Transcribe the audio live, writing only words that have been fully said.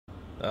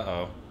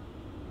Uh-oh.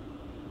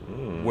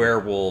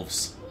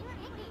 Werewolves.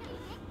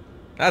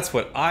 That's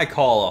what I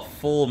call a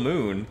full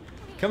moon.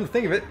 Come to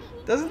think of it,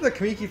 doesn't the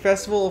Kamiki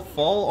Festival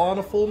fall on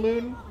a full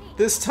moon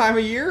this time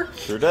of year?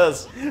 Sure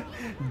does.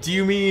 Do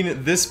you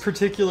mean this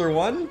particular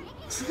one?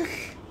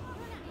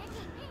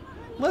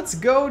 Let's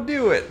go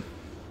do it.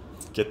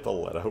 Get the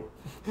let out.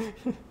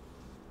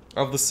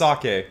 Of the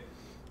sake. It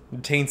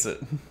taints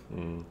it.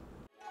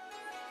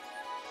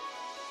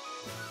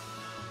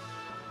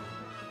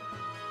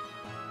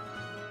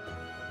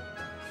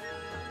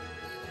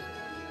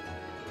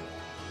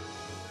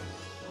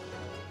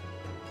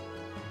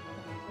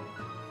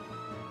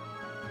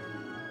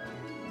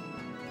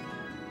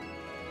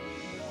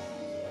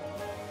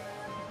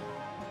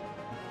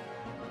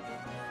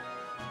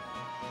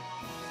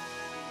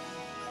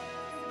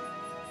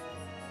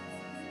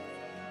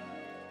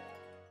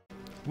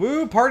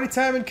 Woo! Party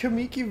time in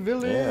Kamiki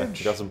Village! Yeah,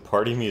 we got some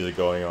party music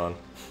going on.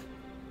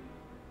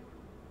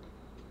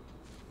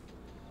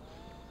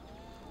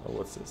 Oh,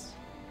 what's this?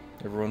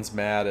 Everyone's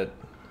mad at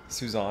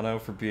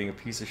Susano for being a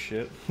piece of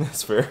shit.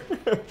 That's fair.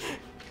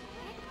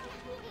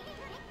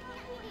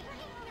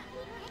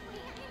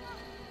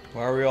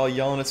 Why are we all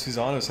yelling at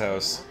Susano's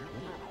house?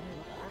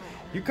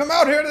 You come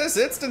out here this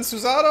instant,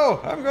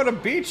 Susano! I'm gonna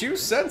beat you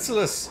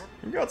senseless!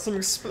 You got some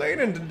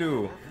explaining to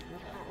do.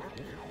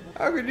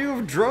 How could you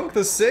have drunk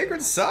the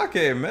sacred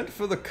sake meant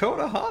for the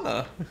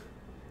Konohana?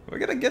 We're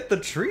gonna get the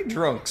tree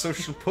drunk so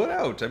she'll put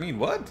out. I mean,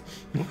 what?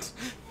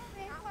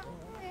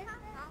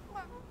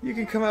 You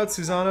can come out,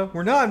 Susano.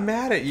 We're not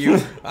mad at you.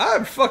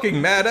 I'm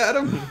fucking mad at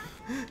him.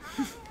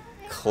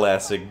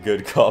 Classic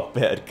good cop,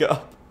 bad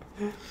cop.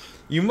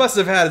 You must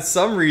have had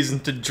some reason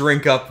to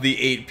drink up the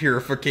 8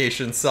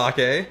 purification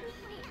sake.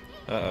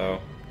 Uh-oh.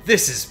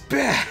 This is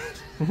bad.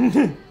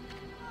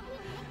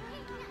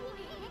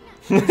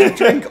 You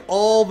drink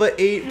all the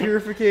 8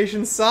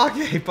 purification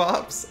sake,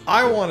 Pops.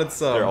 I wanted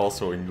some. They're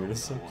also in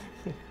unison.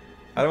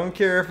 I don't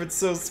care if it's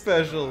so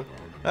special.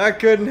 I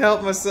couldn't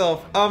help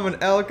myself. I'm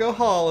an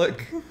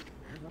alcoholic.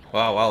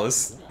 Wow,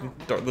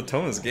 the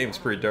tone of this game is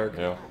pretty dark.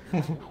 Yeah.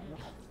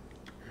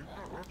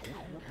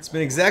 It's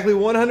been exactly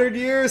 100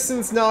 years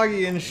since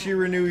Nagi and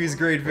Shiranui's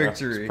great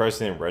victory.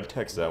 Surprised they didn't red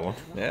text that one.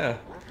 Yeah.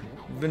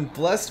 We've been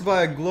blessed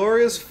by a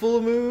glorious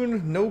full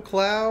moon, no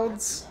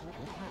clouds.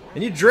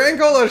 And you drank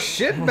all the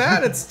shit,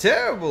 man, it's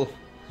terrible.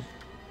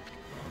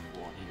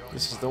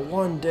 This is the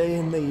one day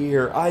in the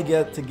year I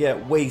get to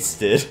get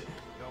wasted.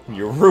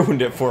 You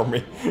ruined it for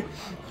me.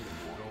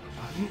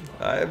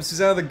 I am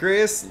Susano, the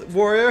greatest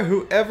warrior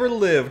who ever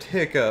lived,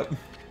 hiccup.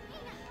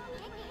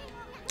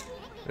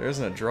 There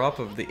isn't a drop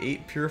of the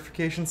 8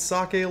 purification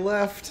sake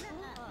left.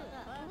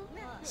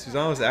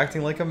 Susano was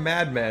acting like a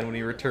madman when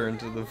he returned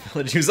to the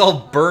village. He was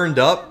all burned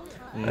up.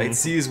 I could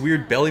see his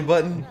weird belly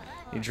button.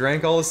 He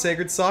drank all the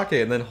sacred sake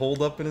and then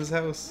holed up in his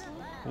house.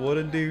 What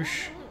a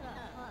douche.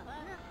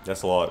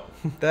 That's a lot.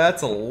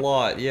 That's a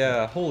lot,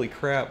 yeah. Holy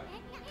crap.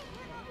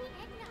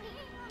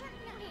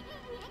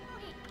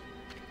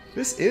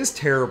 This is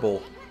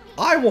terrible.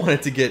 I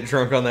wanted to get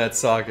drunk on that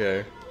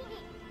sake.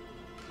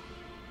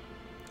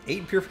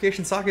 8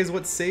 purification sake is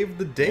what saved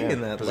the day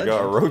in that legend.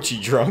 Got Orochi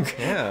drunk.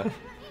 Yeah.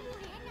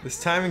 This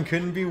timing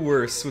couldn't be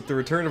worse with the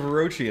return of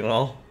Orochi and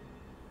all.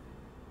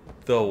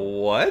 The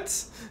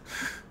what?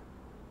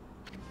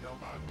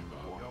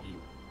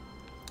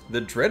 The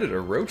dreaded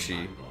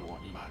Orochi.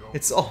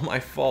 It's all my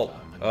fault.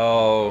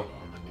 Oh,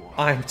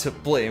 I'm to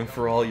blame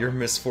for all your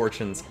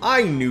misfortunes.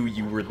 I knew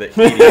you were the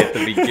idiot at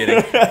the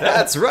beginning.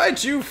 That's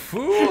right, you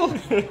fool!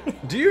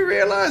 Do you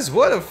realize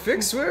what a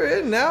fix we're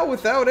in now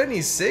without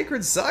any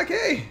sacred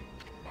sake?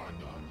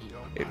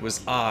 It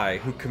was I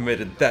who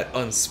committed that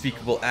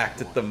unspeakable act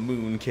at the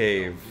Moon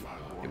Cave.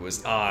 It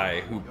was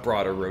I who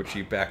brought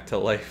Orochi back to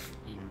life.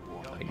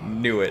 I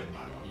knew it.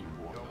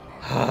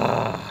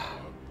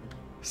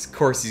 Of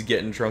course he's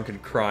getting drunk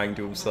and crying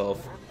to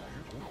himself.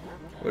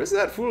 What is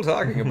that fool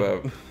talking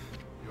about?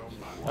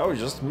 I was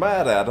just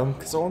mad at him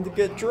because I wanted to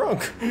get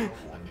drunk.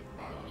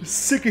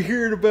 Sick of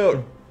hearing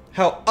about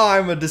how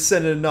I'm a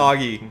descendant of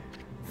Nagi.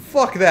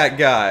 Fuck that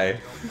guy.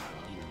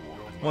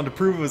 Wanted to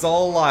prove it was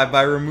all a lie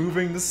by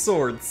removing the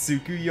sword,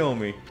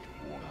 Tsukuyomi.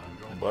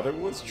 But it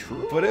was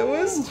true. But it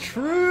was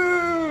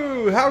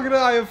true! How could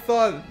I have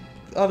thought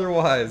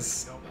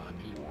otherwise?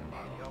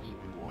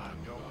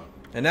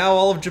 And now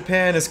all of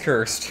Japan is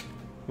cursed.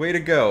 Way to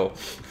go.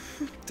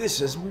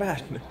 This is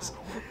madness.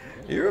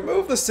 You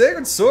removed the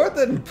sacred sword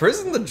that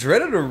imprisoned the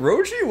dreaded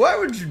Orochi? Why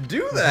would you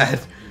do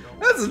that?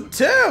 That's a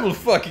terrible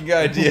fucking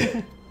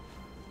idea.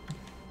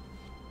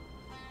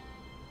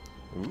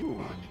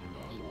 Ooh.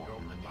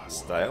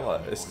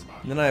 Stylized.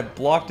 And then I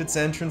blocked its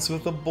entrance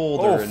with a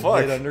boulder and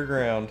fuck. hid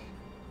underground.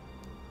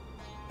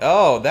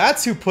 Oh,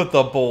 that's who put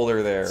the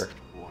boulder there.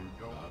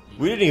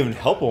 We didn't even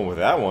help him with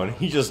that one.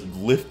 He just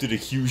lifted a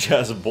huge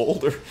ass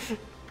boulder.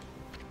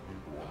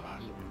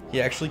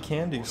 He actually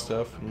can do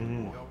stuff.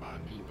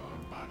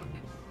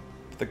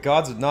 The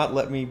gods would not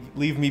let me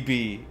leave me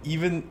be.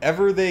 Even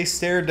ever they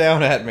stared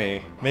down at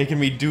me, making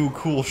me do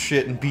cool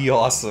shit and be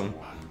awesome.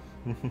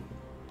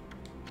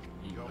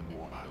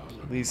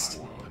 At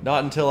least,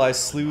 not until I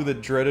slew the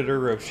dreaded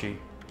Orochi.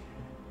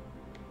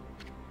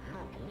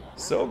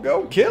 So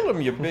go kill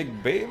him, you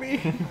big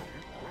baby!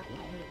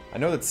 I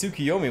know that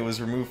Tsukiyomi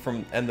was removed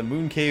from and the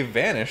moon cave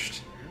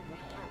vanished.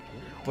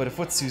 But if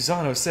what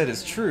Susanoo said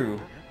is true,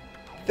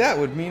 that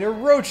would mean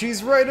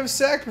Orochi's rite of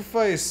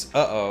sacrifice!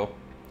 Uh-oh.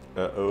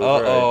 Uh-oh.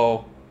 Uh-oh.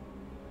 Right.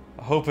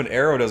 I hope an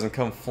arrow doesn't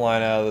come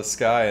flying out of the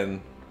sky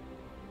and...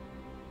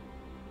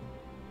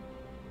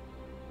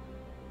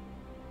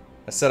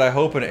 I said I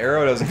hope an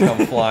arrow doesn't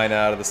come flying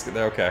out of the sky.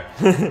 Okay.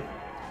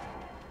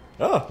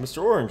 Ah,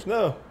 Mr. Orange,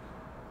 no.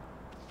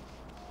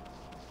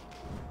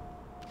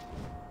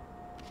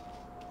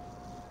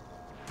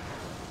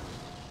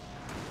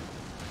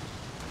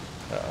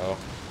 Uh-oh.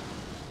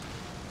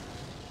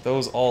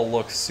 Those all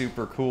look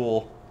super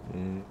cool.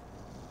 Mm.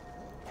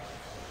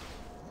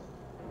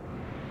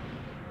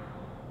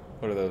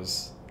 What are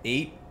those?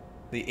 8?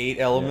 The 8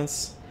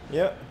 elements?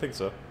 Yeah, I think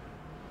so.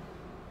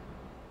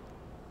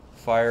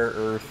 Fire,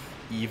 earth,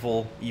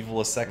 evil,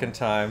 evil a second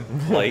time,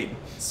 light.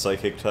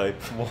 Psychic type.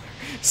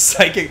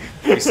 Psychic.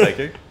 Pretty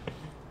psychic.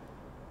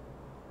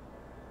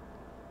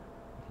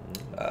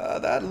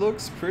 That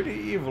looks pretty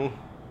evil.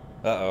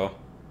 Uh-oh.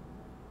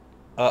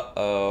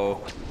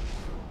 Uh-oh.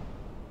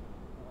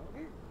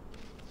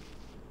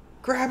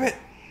 Grab it!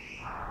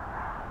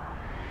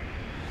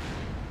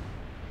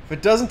 If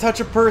it doesn't touch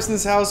a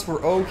person's house,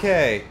 we're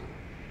okay.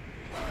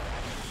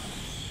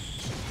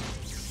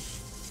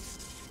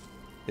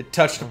 It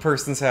touched a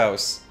person's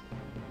house.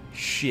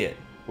 Shit.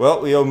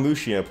 Well, we owe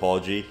Mushi an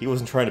apology. He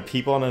wasn't trying to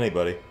peep on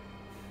anybody.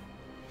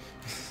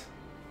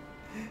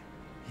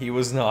 He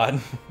was not.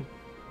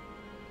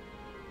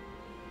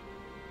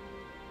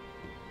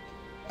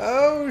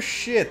 Oh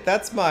shit,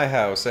 that's my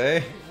house,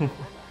 eh?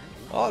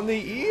 On the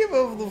eve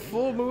of the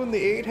full moon,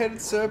 the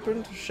 8-headed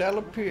serpent shall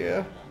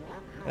appear,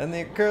 and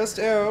the accursed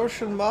arrow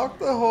shall mark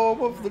the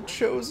home of the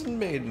chosen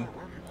maiden.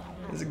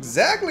 It's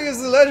exactly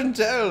as the legend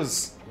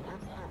tells.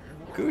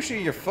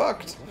 Kushi, you're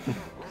fucked.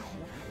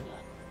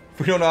 If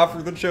we don't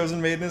offer the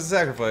chosen maiden as a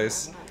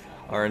sacrifice,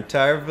 our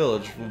entire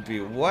village will be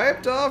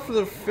wiped off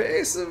the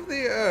face of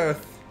the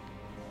earth.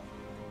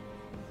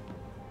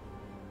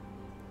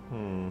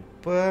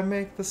 But I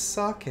make the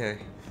sake.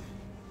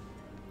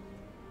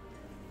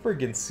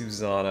 Friggin'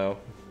 Susanoo.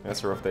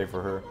 That's a rough day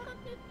for her.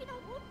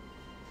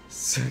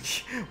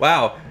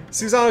 Wow,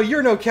 Susanoo,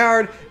 you're no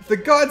coward. If the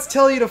gods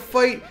tell you to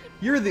fight,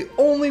 you're the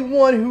only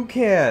one who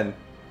can.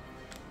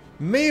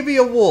 Maybe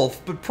a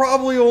wolf, but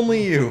probably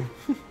only you.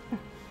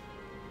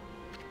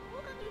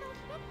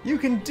 You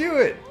can do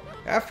it!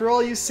 After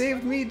all, you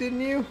saved me,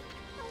 didn't you?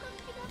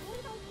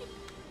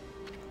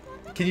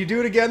 Can you do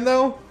it again,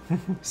 though?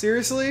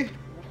 Seriously?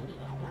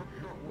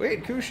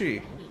 Wait,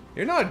 Kushi.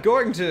 You're not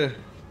going to...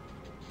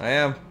 I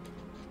am.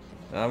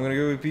 I'm gonna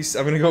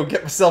go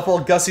get myself all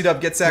gussied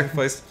up, get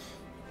sacrificed.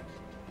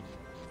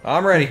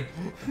 I'm ready.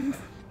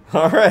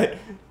 Alright.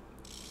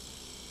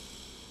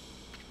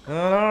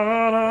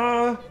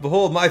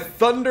 Behold, my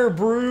thunder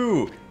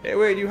brew! Hey,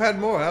 wait, you had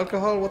more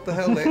alcohol? What the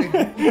hell, lady?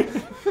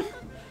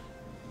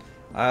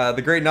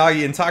 The great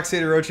Nagi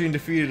intoxicated Orochi and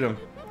defeated him.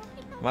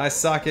 My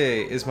sake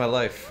is my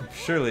life.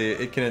 Surely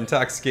it can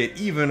intoxicate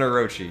even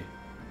Orochi.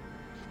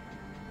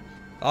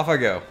 Off I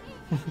go.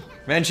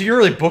 Man, she can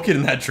really book it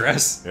in that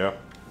dress. Yeah.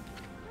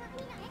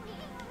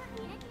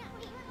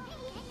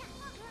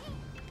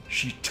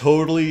 She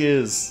totally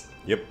is.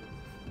 Yep.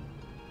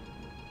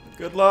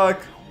 Good luck.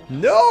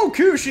 No,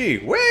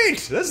 Kushi!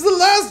 Wait! That's the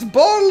last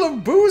bottle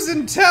of booze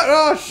in town!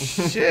 Oh,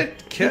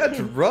 shit!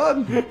 Can't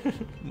run!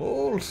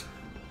 Mold.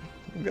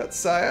 I've got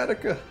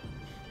sciatica.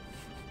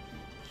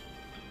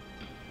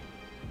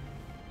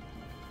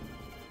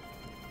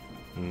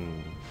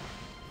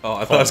 Oh,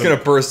 I thought it was gonna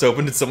burst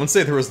open. Did someone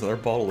say there was another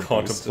bottle of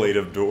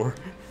Contemplative door.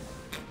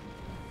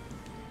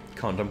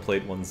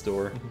 Contemplate one's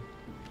door.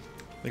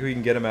 Think we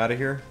can get him out of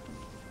here?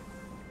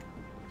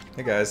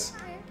 Hey guys.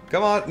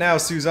 Come on now,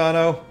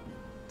 Susanoo.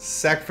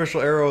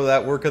 Sacrificial arrow,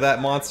 that work of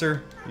that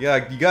monster.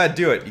 Yeah, you gotta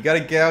do it. You gotta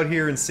get out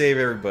here and save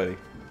everybody.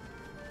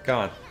 Come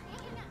on.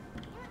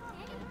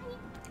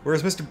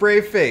 Where's Mr.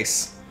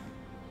 Braveface?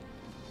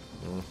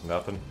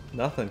 Nothing.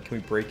 Nothing. Can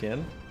we break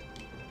in?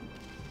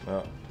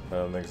 No, I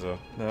don't think so.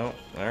 No.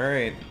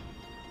 Alright.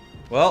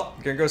 Well,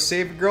 gonna go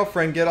save your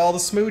girlfriend, get all the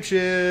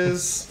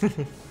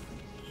smooches.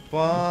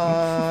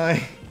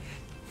 Bye.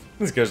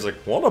 This guy's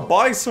like, wanna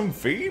buy some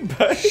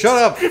feedback? Shut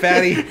up,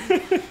 fatty.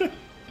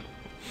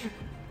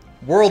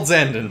 World's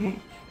ending.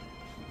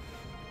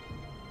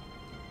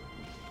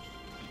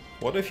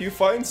 What if you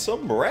find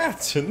some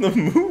rats in the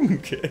moon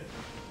cave?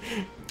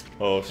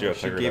 Oh, she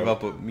gave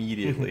up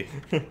immediately.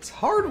 It's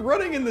hard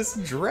running in this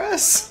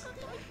dress.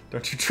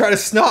 Don't you try to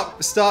stop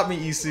me,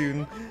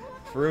 Isun.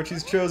 If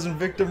Orochi's chosen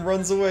victim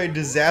runs away,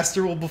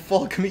 disaster will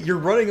befall Kamiki. You're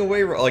running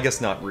away. Well, I guess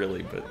not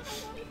really, but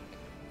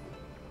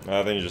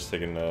I think you're just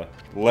taking,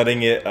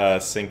 letting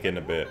it sink in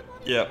a bit.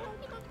 Yep.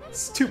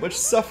 It's too much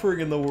suffering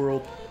in the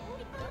world.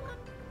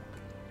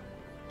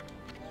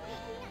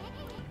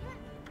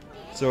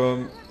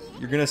 So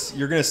you're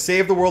gonna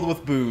save the world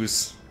with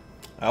booze.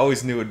 I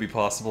always knew it'd be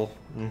possible.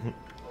 You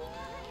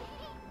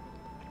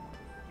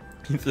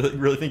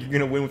really think you're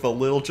gonna win with a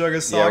little jug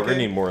of sake? Yeah, we're gonna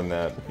need more than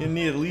that. You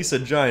need at least a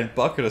giant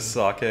bucket of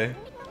sake.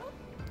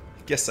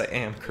 Guess I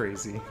am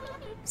crazy.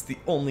 It's the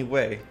only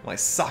way. My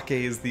sake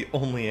is the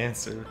only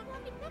answer.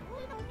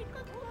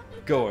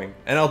 Going,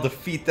 and I'll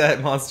defeat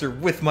that monster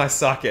with my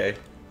sake.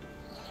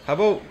 How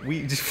about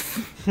we?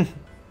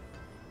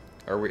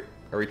 Are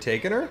we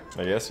taking her?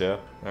 I guess, yeah.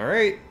 All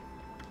right.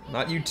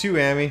 Not you too,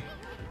 Amy.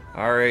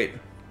 All right.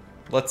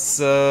 Let's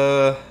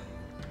all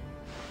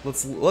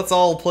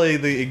play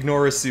the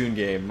Ignore Us Soon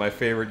game, my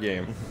favorite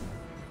game.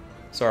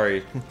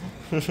 Sorry.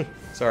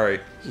 Sorry.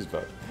 She's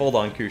bad. Hold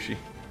on, Kushi.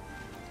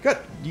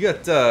 You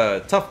got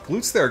tough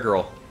glutes there,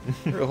 girl.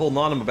 You're holding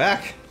on to my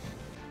back.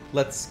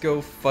 Let's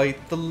go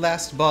fight the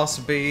last boss,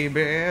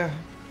 baby.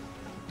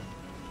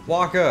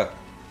 Waka.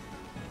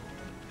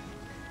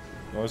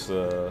 Oh, it's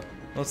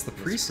the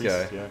priest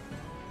guy. Yeah.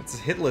 It's a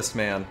hit list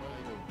man.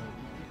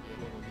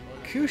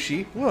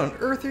 Kushi, what on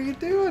earth are you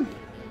doing?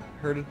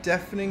 Heard a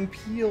deafening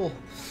peal.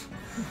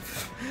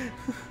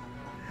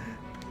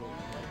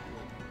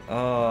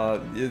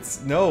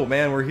 No,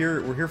 man. We're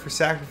here for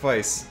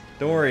sacrifice.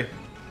 Don't worry.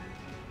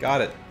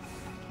 Got it.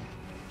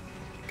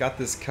 Got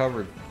this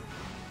covered.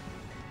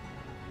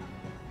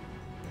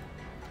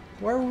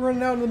 Why are we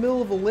running out in the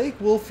middle of a lake,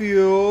 Wolfie?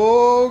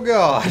 Oh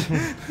God!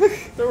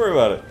 Don't worry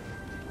about it.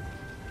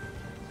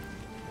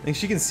 Think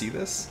she can see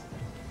this?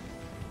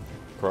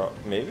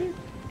 Maybe.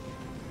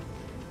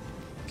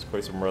 Let's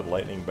play some red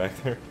lightning back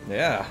there.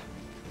 Yeah.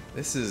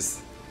 This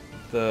is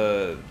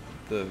the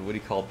what do you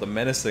call it? The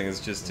menacing is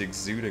just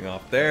exuding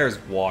off. There's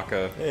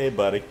Waka. Hey,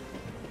 buddy.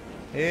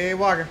 Hey,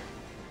 Waka.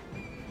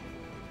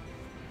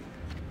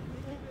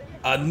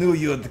 I knew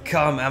you'd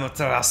come,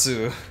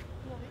 Amaterasu.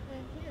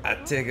 I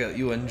take it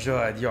you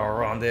enjoyed your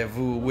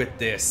rendezvous with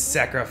this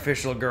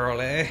sacrificial girl,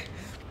 eh?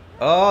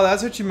 Oh,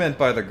 that's what you meant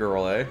by the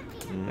girl, eh?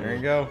 There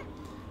you go.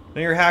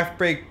 Now your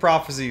half-baked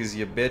prophecies,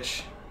 you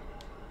bitch.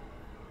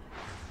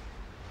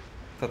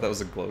 Thought that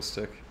was a glow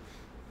stick.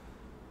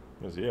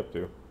 What's he up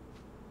to?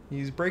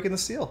 He's breaking the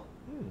seal.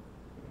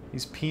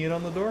 He's peeing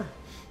on the door.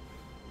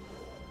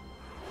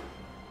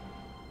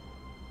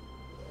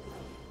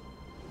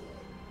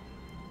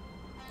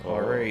 Oh.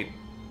 Alright.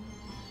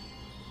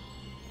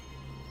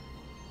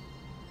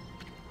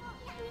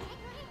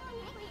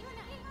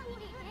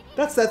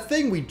 That's that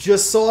thing we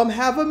just saw him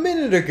have a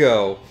minute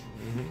ago.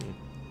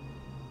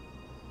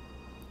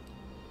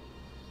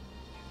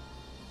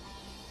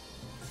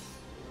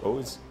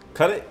 Oh,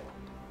 cut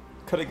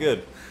it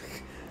good.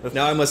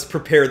 Now I must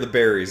prepare the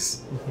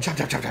berries. Chop,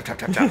 chop, chop, chop, chop,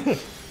 chop, chop.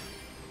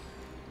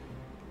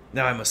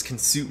 Now I must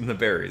consume the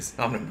berries.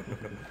 Nom, nom, nom,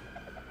 nom, nom.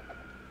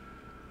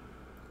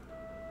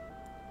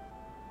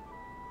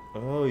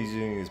 Oh, he's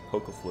using his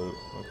poker flute.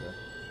 Okay.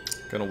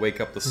 Gonna wake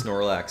up the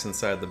Snorlax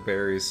inside the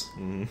berries.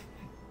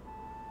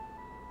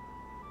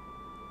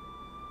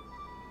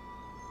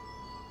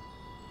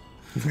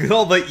 Look at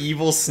all the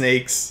evil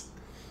snakes.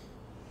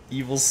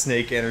 Evil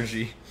snake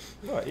energy.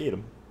 Oh, I ate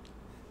him.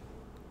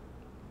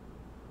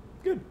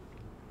 Good.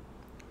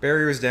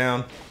 Barrier's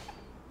down.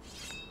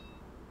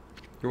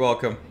 You're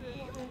welcome.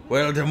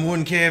 Well, the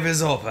moon cave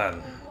is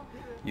open.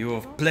 You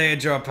have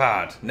played your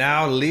part.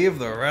 Now leave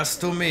the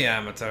rest to me,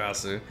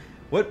 Amaterasu.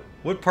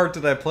 What part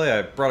did I play?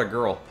 I brought a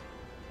girl.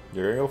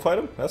 You're gonna go fight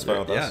him? That's fine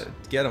with us. Yeah,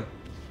 get him.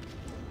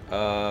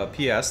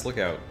 P.S. Look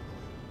out.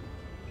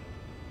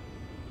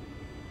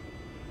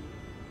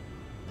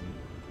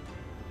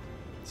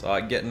 Saw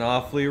it getting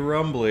awfully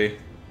rumbly.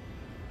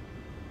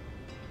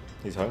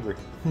 He's hungry.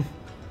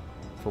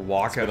 For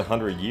Waka. It's been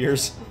 100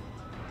 years.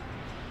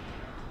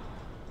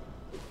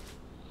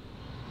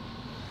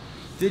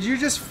 Did you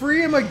just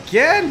free him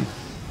again?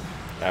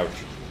 Ouch.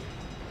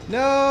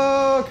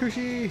 No,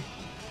 Kushi.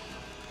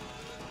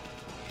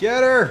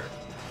 Get her.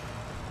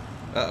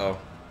 Uh-oh.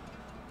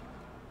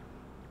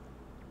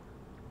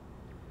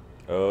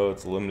 Oh,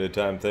 it's a limited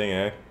time thing,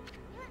 eh?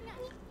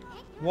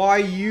 Why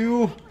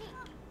you?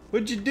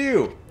 What'd you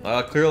do?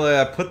 Clearly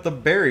I put the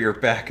barrier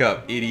back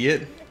up,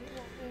 idiot.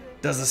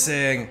 Does the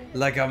saying,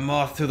 like a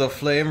moth to the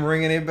flame,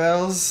 ring any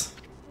bells?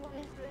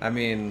 I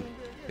mean,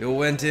 you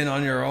went in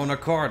on your own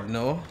accord,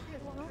 no?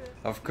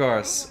 Of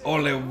course,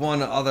 only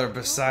one other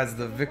besides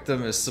the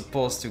victim is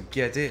supposed to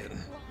get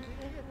in.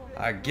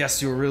 I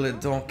guess you really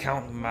don't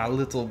count my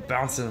little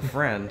bouncing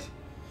friend.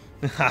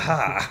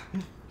 Haha.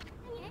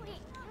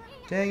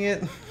 Dang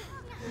it.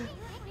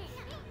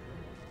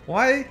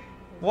 Why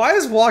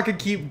does Waka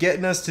keep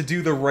getting us to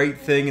do the right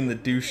thing in the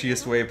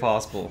douchiest way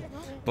possible?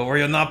 But were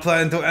you not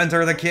planning to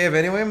enter the cave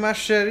anyway, my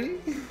sherry?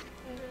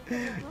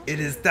 It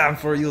is time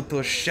for you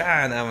to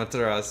shine,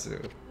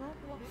 Amaterasu.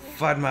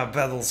 Fight my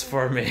battles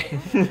for me.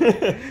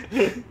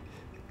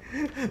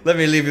 Let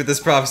me leave you this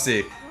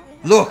prophecy.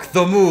 Look,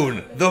 the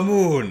moon! The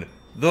moon!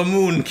 The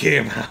moon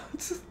came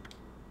out.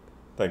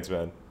 Thanks,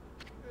 man.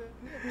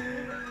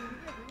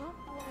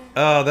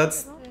 Oh,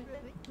 that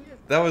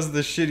was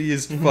the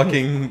shittiest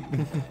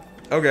fucking...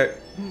 Okay.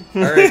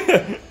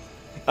 Alright.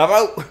 I'm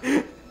out!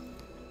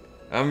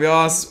 I'm gonna be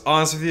honest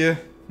with you.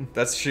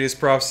 That's the shittiest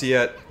prophecy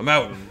yet. I'm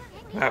out.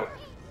 I'm out.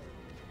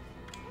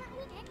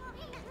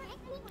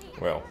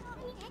 Well.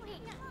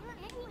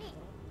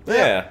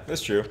 Yeah,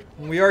 that's true.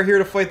 We are here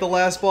to fight the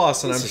last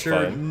boss, and This I'm is sure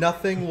fine.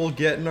 nothing will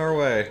get in our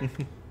way.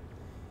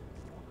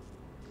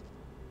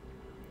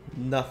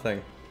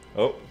 Nothing.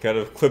 Oh,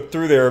 gotta clip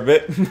through there a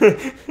bit.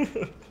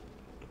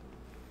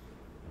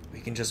 We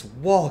can just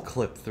wall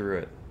clip through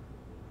it.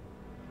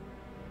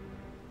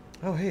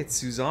 Oh, hey,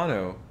 it's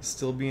Susano.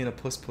 Still being a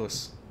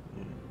puss-puss.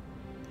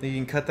 Think you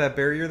can cut that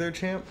barrier there,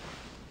 champ?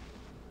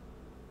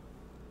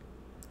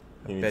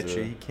 I bet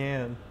you he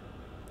can.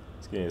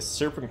 He's getting a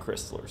serpent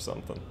crystal or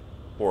something.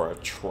 Or a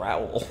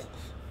trowel.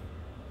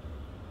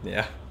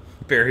 Yeah.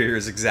 Barrier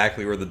is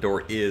exactly where the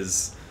door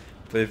is.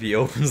 But if he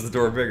opens the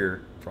door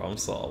bigger, problem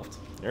solved.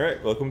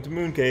 Alright, welcome to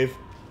Moon Cave.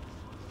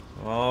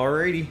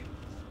 Alrighty.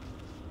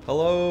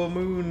 Hello,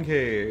 Moon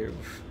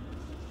Cave.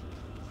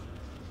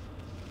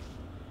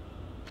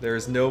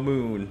 There's no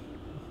moon.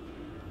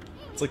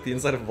 It's like the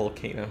inside of a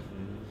volcano.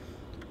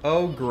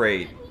 Oh,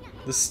 great.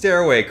 The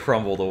stairway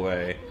crumbled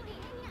away.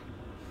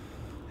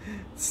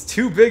 It's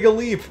too big a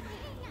leap.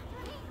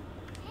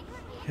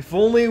 If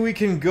only we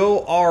can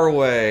go our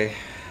way.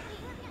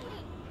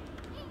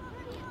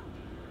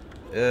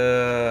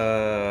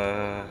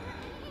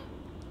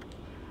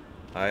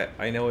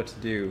 I know what to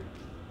do.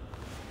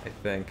 I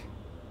think.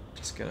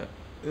 Just gonna.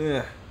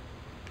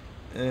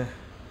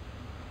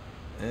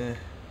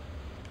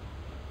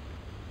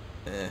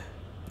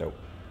 Nope.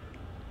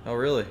 Oh,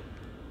 really?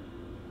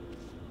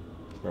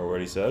 Remember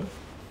what he said?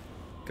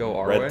 Go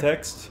our way? Red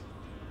text?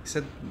 He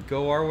said,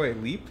 go our way.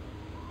 Leap?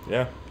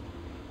 Yeah.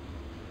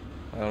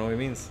 I don't know what he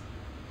means.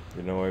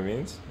 You know what it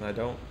means? I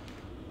don't.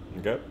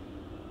 Okay.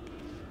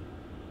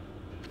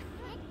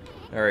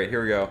 Alright,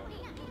 here we go.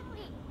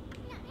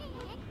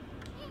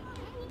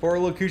 Poor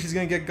little Kushi's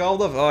gonna get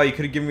gobbled up. Oh, you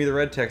could have given me the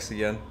red text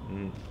again.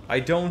 I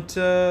don't,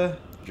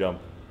 Jump.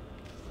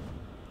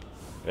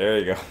 There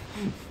you go.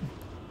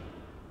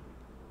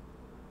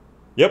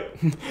 Yep.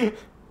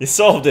 You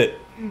solved it.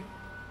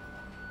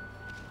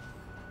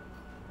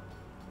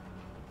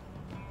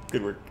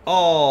 Good work.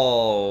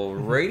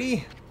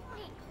 Alrighty.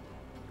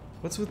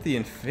 What's with the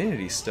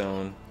Infinity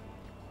Stone?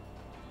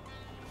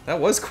 That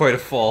was quite a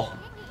fall.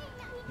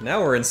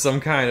 Now we're in some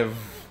kind of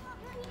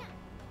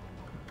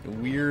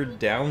weird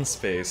down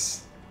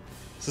space.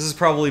 So this is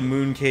probably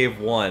Moon Cave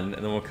 1, and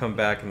then we'll come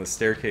back and the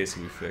staircase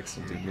will be fixed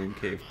and do Moon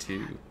Cave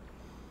 2.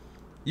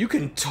 You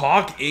can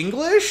talk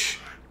English?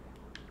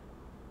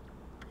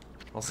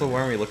 Also,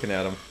 why aren't we looking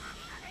at him?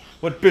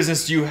 What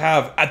business do you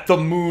have at the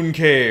Moon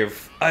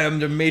Cave? I am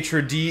the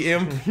maitre d'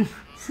 imp.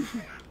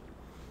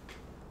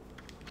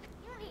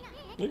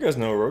 You guys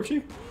know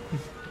Orochi?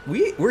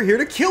 We're here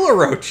to kill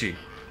Orochi.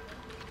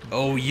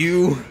 Oh,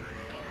 you.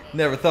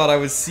 Never thought I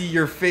would see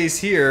your face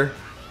here.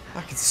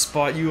 I could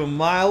spot you a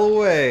mile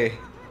away.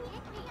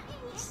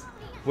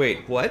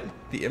 Wait, what?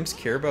 The imps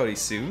care about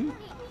Isun?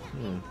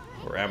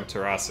 Or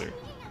Amaterasu?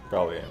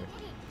 Probably Amy.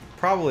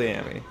 Probably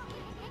Amy.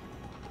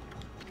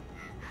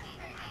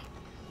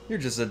 You're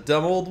just a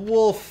dumb old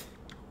wolf.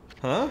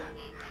 Huh?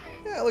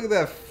 Yeah, look at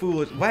that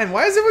foolish... Man,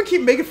 why does everyone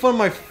keep making fun of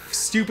my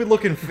stupid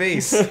looking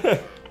face?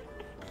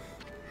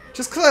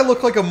 Just because I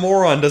look like a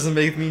moron doesn't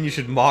mean you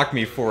should mock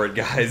me for it,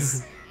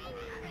 guys.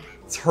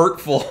 It's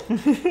hurtful.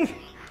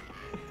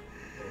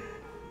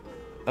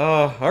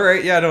 Oh,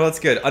 alright, yeah, no, that's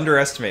good.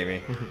 Underestimate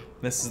me.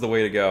 This is the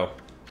way to go.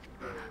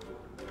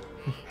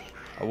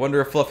 I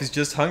wonder if Fluffy's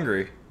just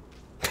hungry.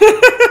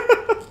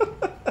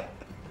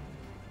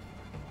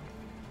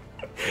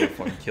 I'll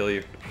fucking kill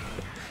you.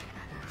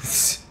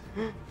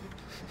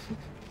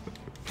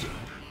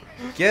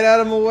 Get out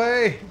of my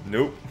way!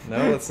 Nope.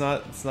 No, it's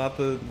not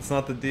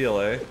the deal,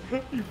 eh?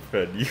 You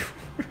fed you.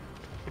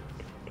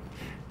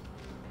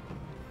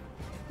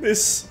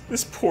 This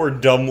poor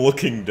dumb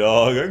looking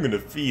dog, I'm gonna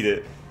feed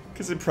it.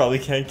 Because it probably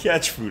can't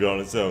catch food on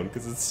its own,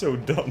 because it's so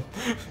dumb.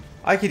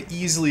 I could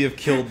easily have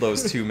killed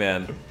those two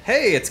men.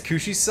 Hey, it's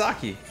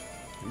Kushisaki.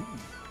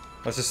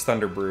 That's just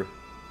Thunder Brew.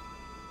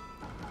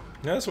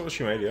 Yeah, that's what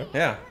she made, yeah.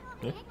 Yeah.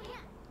 Yeah.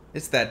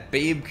 It's that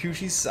babe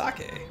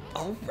Kushisake.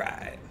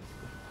 Alright.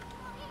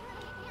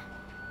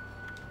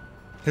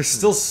 There's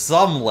still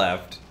some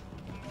left.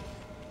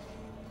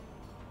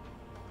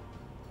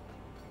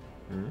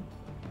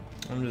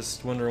 I'm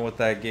just wondering what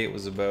that gate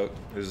was about.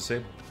 There's a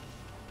save.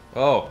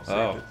 Oh,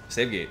 Saved it.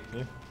 save gate.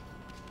 Yeah.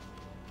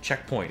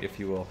 Checkpoint, if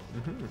you will.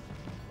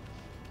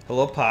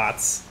 Hello,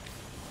 Pots.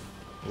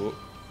 Oh,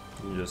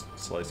 you just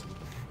slice it.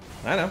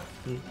 I know.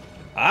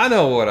 I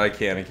know what I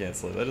can and can't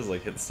slay. That is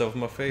like hitting stuff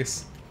in my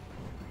face.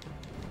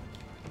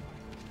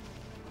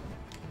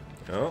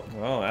 Oh.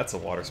 Oh, that's a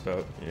water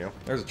spout. Yeah.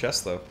 There's a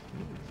chest, though.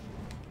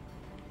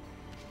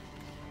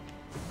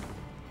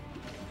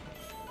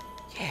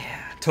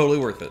 Yeah, totally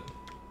worth it.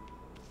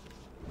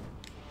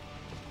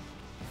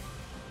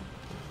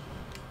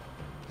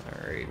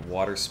 Alright,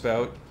 water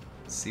spout.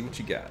 Let's see what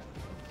you got.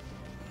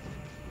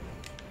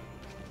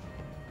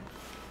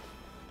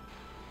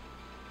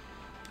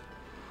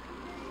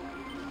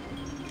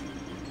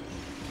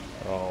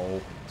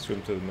 I'll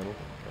swim to the middle.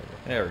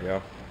 There we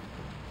go.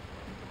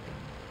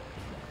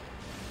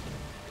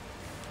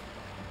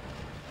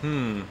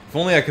 If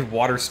only I could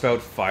water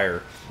spout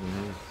fire.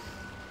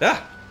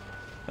 Ah!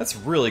 That's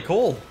really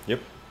cool. Yep.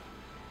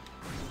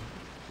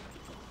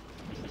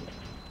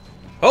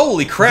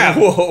 Holy crap!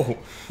 Whoa!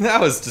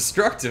 That was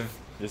destructive.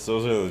 Yes,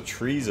 those are the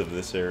trees of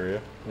this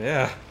area.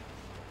 Yeah.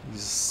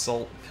 These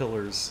salt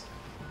pillars.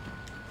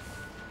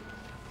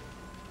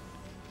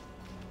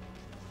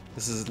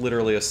 This is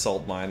literally a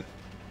salt mine.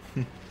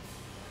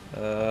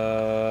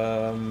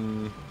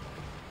 Over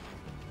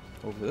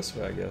this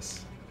way, I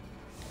guess.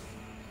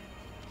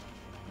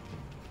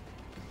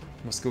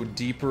 Must go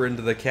deeper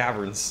into the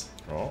caverns.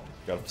 Oh,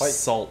 gotta fight.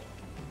 Salt.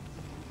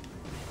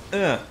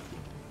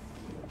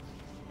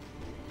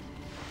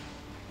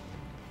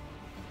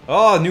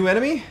 Oh, new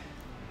enemy?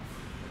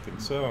 I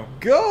think so.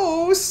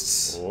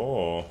 Ghosts!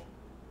 Oh.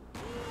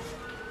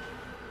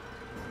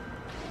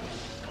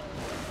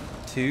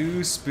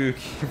 Too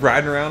spooky.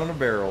 Riding around on a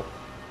barrel.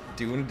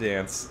 Doing a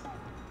dance.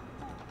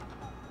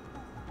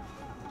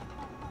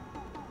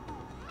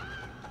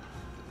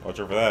 Watch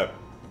out for that.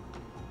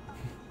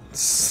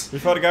 We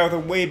fought a guy with a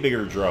way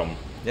bigger drum.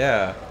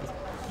 Yeah.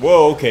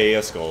 Whoa, okay, yeah,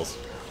 skulls.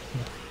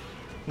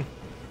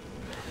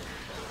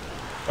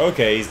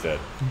 Okay, he's dead.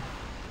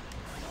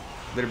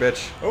 Later,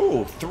 bitch.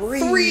 Oh, 3!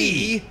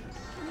 3?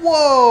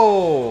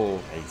 Whoa!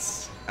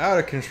 Nice. Out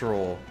of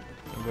control.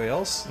 Anybody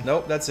else?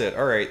 Nope, that's it.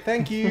 Alright,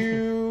 thank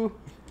you!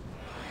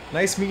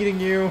 Nice meeting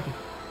you.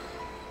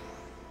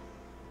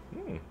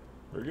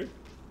 Very good.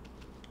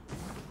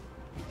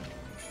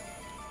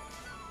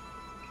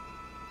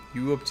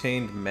 You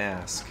obtained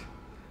mask.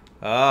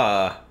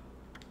 Ah.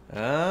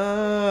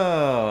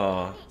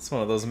 Oh. It's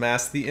one of those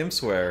masks the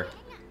imps wear.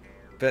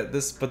 But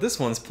this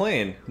one's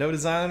plain. No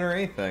design or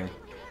anything.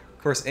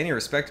 Of course, any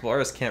respectable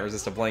artist can't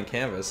resist a blank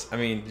canvas. I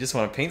mean, you just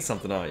want to paint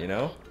something on it, you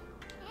know?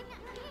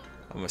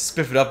 I'm gonna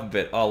spiff it up a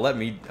bit. Oh, let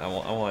me. I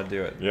want to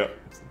do it. Yep.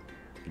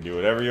 You can do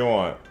whatever you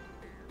want.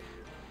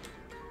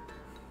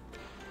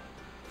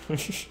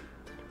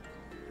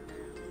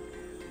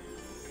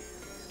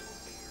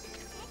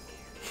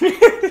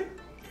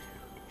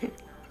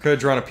 Could have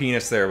drawn a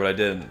penis there, but I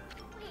didn't.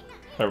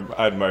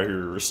 I admire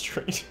your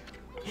restraint.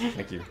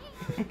 Thank you.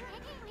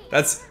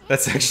 That's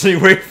actually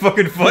way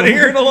fucking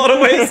funnier in a lot of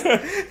ways.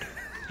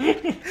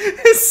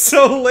 It's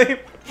so lame.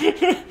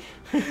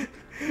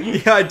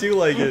 Yeah, I do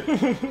like it.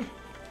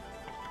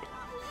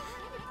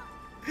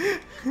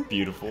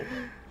 Beautiful.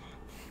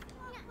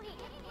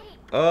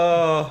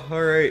 Oh,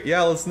 alright.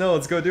 Yeah,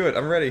 let's go do it.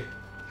 I'm ready.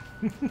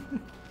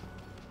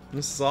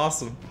 This is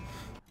awesome.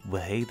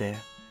 Well, hey there.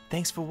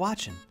 Thanks for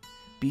watching.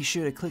 Be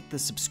sure to click the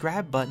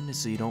subscribe button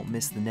so you don't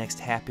miss the next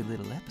happy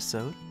little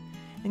episode.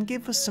 And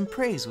give us some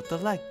praise with the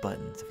like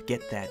button to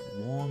get that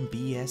warm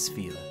BS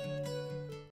feeling.